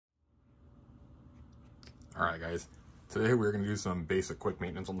All right, guys. Today we're going to do some basic quick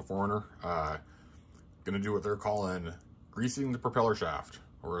maintenance on the 4Runner. Going to do what they're calling greasing the propeller shaft,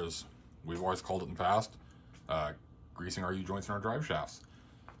 or as we've always called it in the past, greasing our U-joints and our drive shafts.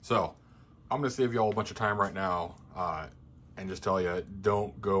 So I'm going to save you all a bunch of time right now and just tell you,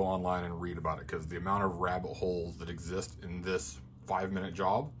 don't go online and read about it, because the amount of rabbit holes that exist in this 5-minute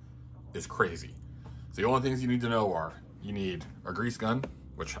job is crazy. So the only things you need to know are, you need a grease gun,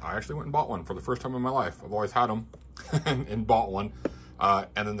 which I actually went and bought one for the first time in my life. I've always had them and bought one,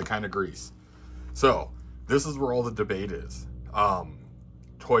 and then the kind of grease. So this is where all the debate is.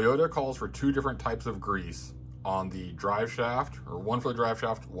 Toyota calls for 2 different types of grease on the drive shaft, or one for the drive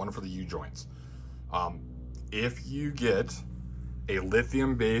shaft, one for the U-joints. If you get a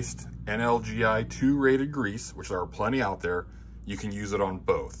lithium-based NLGI 2 rated grease, which there are plenty out there, you can use it on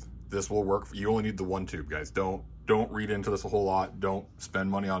both. This will work. You only need the 1 tube, guys. Don't read into this a whole lot. Don't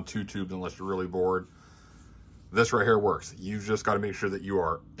spend money on 2 tubes unless you're really bored. This right here works. You've just got to make sure that you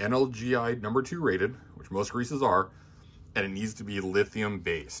are NLGI number 2 rated, which most greases are, and it needs to be lithium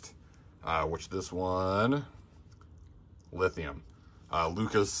based, which this one, lithium.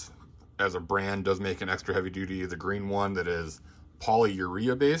 Lucas as a brand does make an extra heavy duty, the green one that is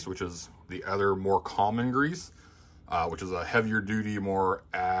polyurea based, which is the other more common grease, which is a heavier duty, more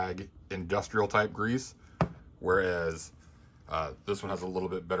ag industrial type grease. Whereas this one has a little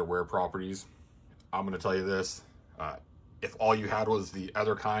bit better wear properties. I'm going to tell you this, if all you had was the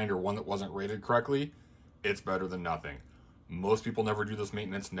other kind or one that wasn't rated correctly, it's better than nothing. Most people never do this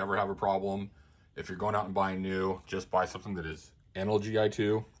maintenance, never have a problem. If you're going out and buying new, just buy something that is NLGI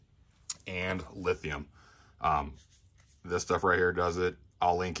 2 and lithium. This stuff right here does it.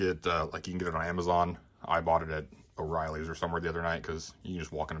 I'll link it, like you can get it on Amazon. I bought it at O'Reilly's or somewhere the other night, because you can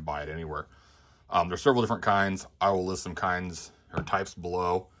just walk in and buy it anywhere. There's several different kinds. I will list some kinds or types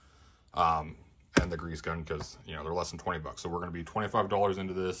below, and the grease gun, because they're less than 20 bucks. So we're going to be $25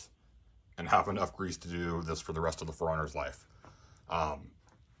 into this and have enough grease to do this for the rest of the 4Runner's life.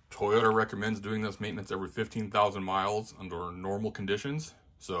 Toyota recommends doing this maintenance every 15,000 miles under normal conditions.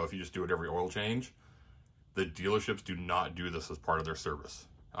 So if you just do it every oil change, the dealerships do not do this as part of their service.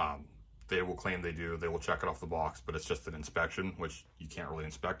 They will claim they do. They will check it off the box, but it's just an inspection, which you can't really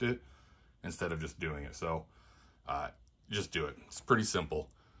inspect it instead of just doing it. So just do it. It's pretty simple.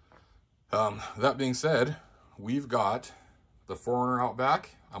 That being said, we've got the 4Runner out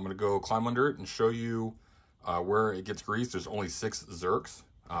back. I'm going to go climb under it and show you where it gets greased. There's only 6 zerks,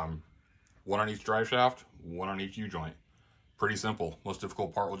 1 on each drive shaft, 1 on each U-joint. Pretty simple. Most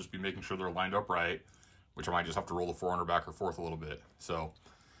difficult part will just be making sure they're lined up right, which I might just have to roll the 4Runner back or forth a little bit. So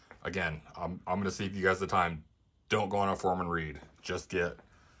again, I'm going to save you guys the time. Don't go on a form and read. Just get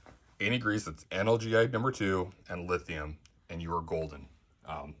any grease that's NLGI number 2 and lithium, and you are golden.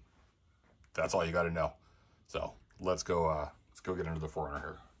 That's all you got to know. So let's go get into the 4Runner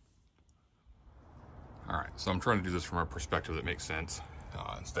here. All right, so I'm trying to do this from a perspective that makes sense,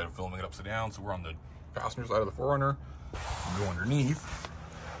 instead of filming it upside down. So we're on the passenger side of the 4Runner. Go underneath,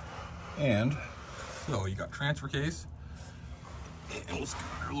 and so you got transfer case, and let's go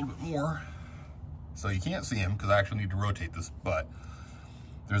there a little bit more. So you can't see him because I actually need to rotate this, but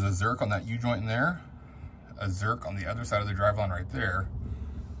there's a zerk on that U-joint in there, a zerk on the other side of the driveline right there,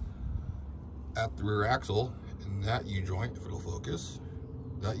 at the rear axle, and that U-joint, if it'll focus,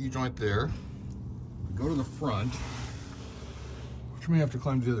 that U-joint there. We go to the front, which we may have to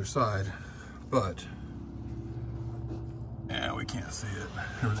climb to the other side, but yeah, we can't see it.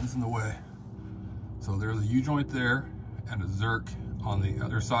 Everything's in the way. So there's a U-joint there and a zerk on the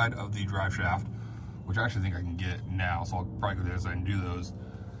other side of the drive shaft, which I actually think I can get now. So I'll probably go to the other side and do those.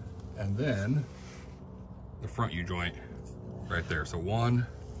 And then the front U-joint right there. So 1,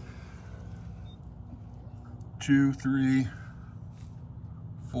 2, 3,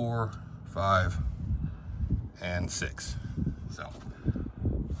 4, 5, and 6. So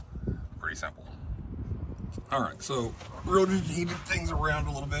pretty simple. All right, so rotated things around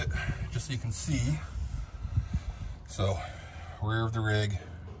a little bit just so you can see. So rear of the rig,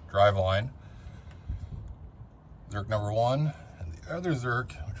 drive line, zerk number 1, and the other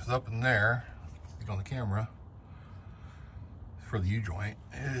zerk, which is up in there, you can on the camera, for the U-joint,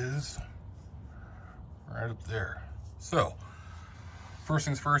 is right up there. So first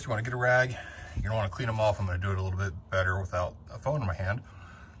things first, you want to get a rag. You're gonna want to clean them off. I'm going to do it a little bit better without a phone in my hand,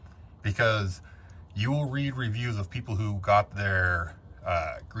 because you will read reviews of people who got their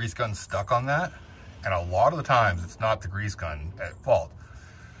grease gun stuck on that, and a lot of the times it's not the grease gun at fault.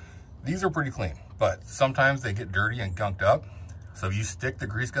 These are pretty clean, but sometimes they get dirty and gunked up. So if you stick the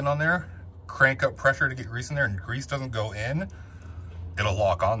grease gun on there, crank up pressure to get grease in there, and grease doesn't go in, it'll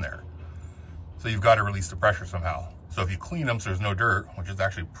lock on there. So you've got to release the pressure somehow. So if you clean them so there's no dirt, which is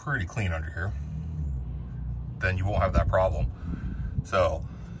actually pretty clean under here, then you won't have that problem. So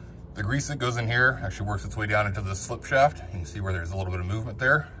the grease that goes in here actually works its way down into the slip shaft. You can see where there's a little bit of movement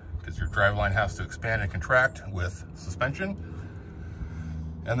there because your driveline has to expand and contract with suspension.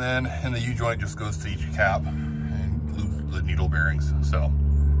 And then in the U-joint just goes to each cap and lube the needle bearings. So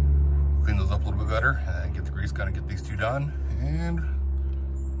clean those up a little bit better and get the grease gun and get these two done. And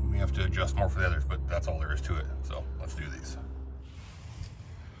we have to adjust more for the others, but that's all there is to it. So let's do these.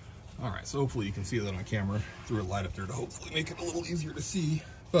 All right, so hopefully you can see that on camera. Threw a light up there to hopefully make it a little easier to see.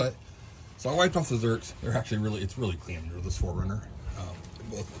 But, so I wiped off the zerks. They're actually really, it's really clean under this 4Runner.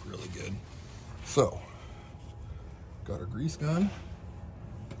 They both look really good. So, got our grease gun.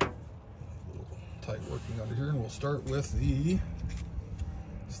 A little tight working under here, and we'll start with the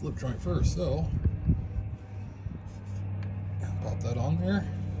slip joint first. So, pop that on there.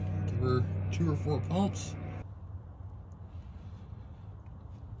 Give her 2 or 4 pumps.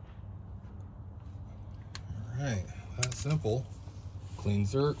 All right, that's simple. Clean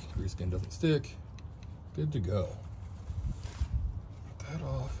zerk, grease gun doesn't stick. Good to go. Put that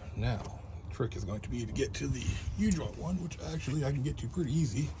off. Now, the trick is going to be to get to the U-joint one, which actually I can get to pretty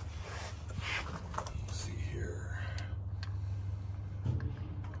easy. Let's see here.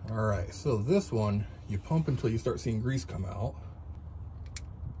 All right, so this one, you pump until you start seeing grease come out.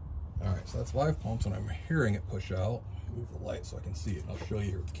 All right, so that's live pumps, and I'm hearing it push out. Move the light so I can see it, and I'll show you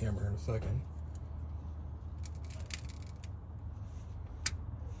here with the camera in a second.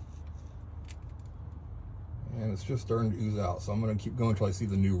 And it's just starting to ooze out, so I'm going to keep going until I see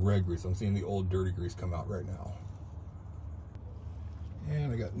the new red grease. I'm seeing the old dirty grease come out right now.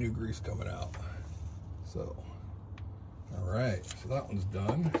 And I got new grease coming out. So, all right, so that one's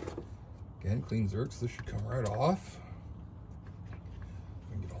done. Again, clean zerks, this should come right off.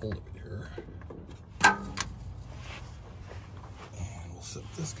 I can get a hold of it here. And we'll set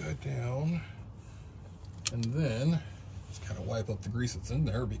this guy down. And then, just kind of wipe up the grease that's in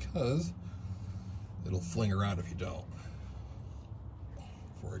there because it'll fling around if you don't.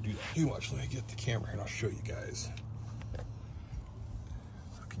 Before I do that too much, let me get the camera and I'll show you guys.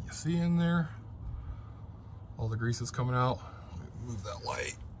 So can you see in there? All the grease is coming out. Move that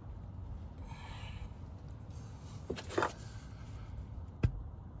light. So,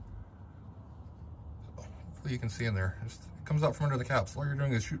 hopefully you can see in there. It comes out from under the caps. All you're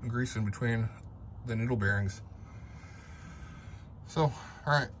doing is shooting grease in between the needle bearings. So,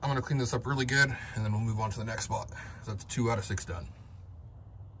 all right, I'm gonna clean this up really good and then we'll move on to the next spot. That's 2 out of 6 done.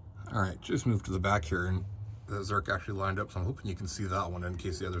 All right, just moved to the back here and the zerk actually lined up, so I'm hoping you can see that one in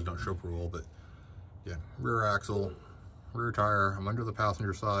case the others don't show up real well. But yeah, rear axle, rear tire, I'm under the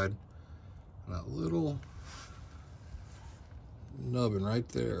passenger side, and that little nubbin right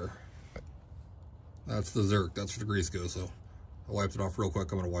there, that's the zerk, that's where the grease goes. So I wiped it off real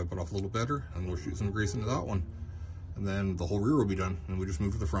quick. I'm gonna wipe it off a little better and we'll shoot some grease into that one. And then the whole rear will be done, and we just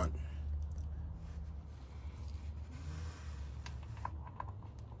move to the front.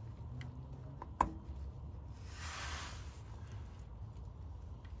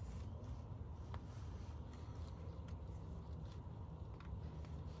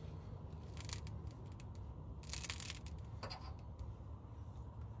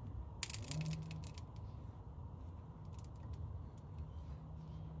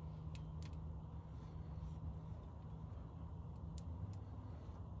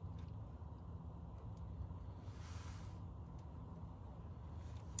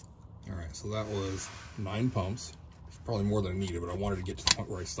 All right, so that was 9 pumps. It's probably more than I needed, but I wanted to get to the point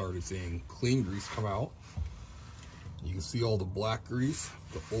where I started seeing clean grease come out. You can see all the black grease,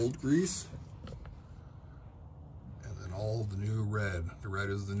 the old grease, and then all the new red. The red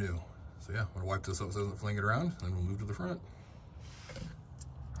is the new. So yeah, I'm gonna wipe this up so it doesn't fling it around, and then we'll move to the front.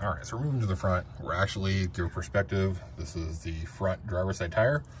 All right, so we're moving to the front. We're actually, through perspective, this is the front driver's side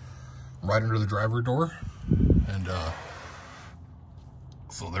tire, right under the driver door. And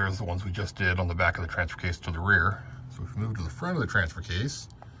so there's the ones we just did on the back of the transfer case to the rear. So if we move to the front of the transfer case,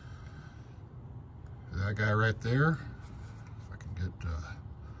 that guy right there, if I can get,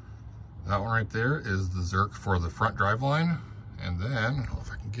 that one right there is the zerk for the front drive line. And then, I don't know if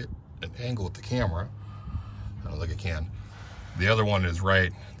I can get an angle with the camera. I don't think I can. The other one is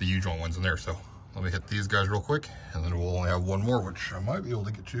right, the U-joint one's in there. So let me hit these guys real quick, and then we'll only have one more, which I might be able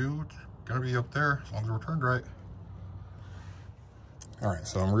to get to. It's gonna be up there, as long as we're turned right. All right,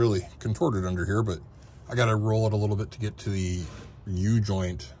 so I'm really contorted under here, but I gotta roll it a little bit to get to the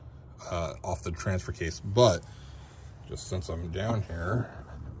U-joint off the transfer case. But just since I'm down here,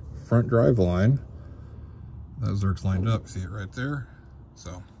 front drive line, that zerk's lined up, see it right there?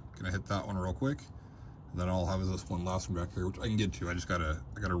 So Gonna hit that one real quick. And then all I'll have is this one last one back here, which I can get to. I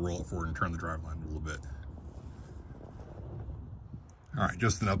gotta roll it forward and turn the drive line a little bit. All right,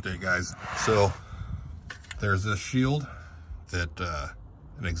 just an update, guys. So there's this shield that,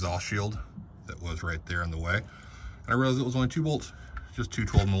 an exhaust shield that was right there in the way. And I realized it was only 2 bolts, just two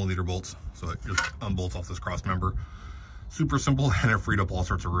 12mm bolts. So it just unbolts off this cross member. Super simple, and it freed up all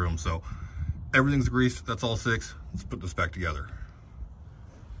sorts of room. So everything's greased, that's all 6. Let's put this back together.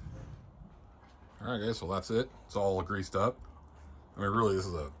 All right, guys, so that's it. It's all greased up. I mean, really, this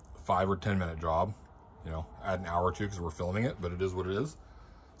is a 5 or 10 minute job. You know, add an hour or 2 because we're filming it, but it is what it is.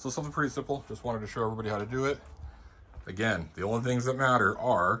 So something pretty simple. Just wanted to show everybody how to do it. Again, the only things that matter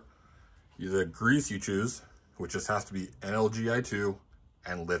are the grease you choose, which just has to be NLGI 2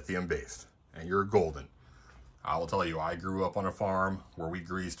 and lithium based, and you're golden. I will tell you, I grew up on a farm where we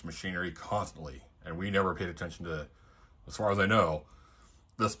greased machinery constantly, and we never paid attention to, as far as I know,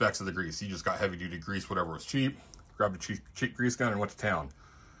 the specs of the grease. You just got heavy duty grease, whatever was cheap, grabbed a cheap grease gun and went to town.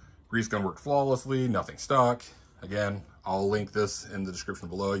 Grease gun worked flawlessly, nothing stuck. Again, I'll link this in the description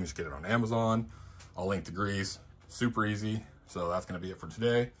below. You can just get it on Amazon. I'll link the grease, super easy. So that's gonna be it for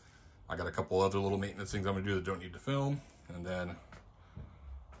today. I got a couple other little maintenance things I'm gonna do that don't need to film. And then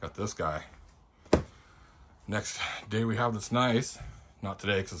got this guy. Next day we have this nice, not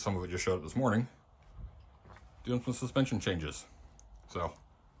today because some of it just showed up this morning, doing some suspension changes. So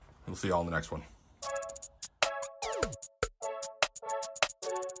we'll see y'all in the next one.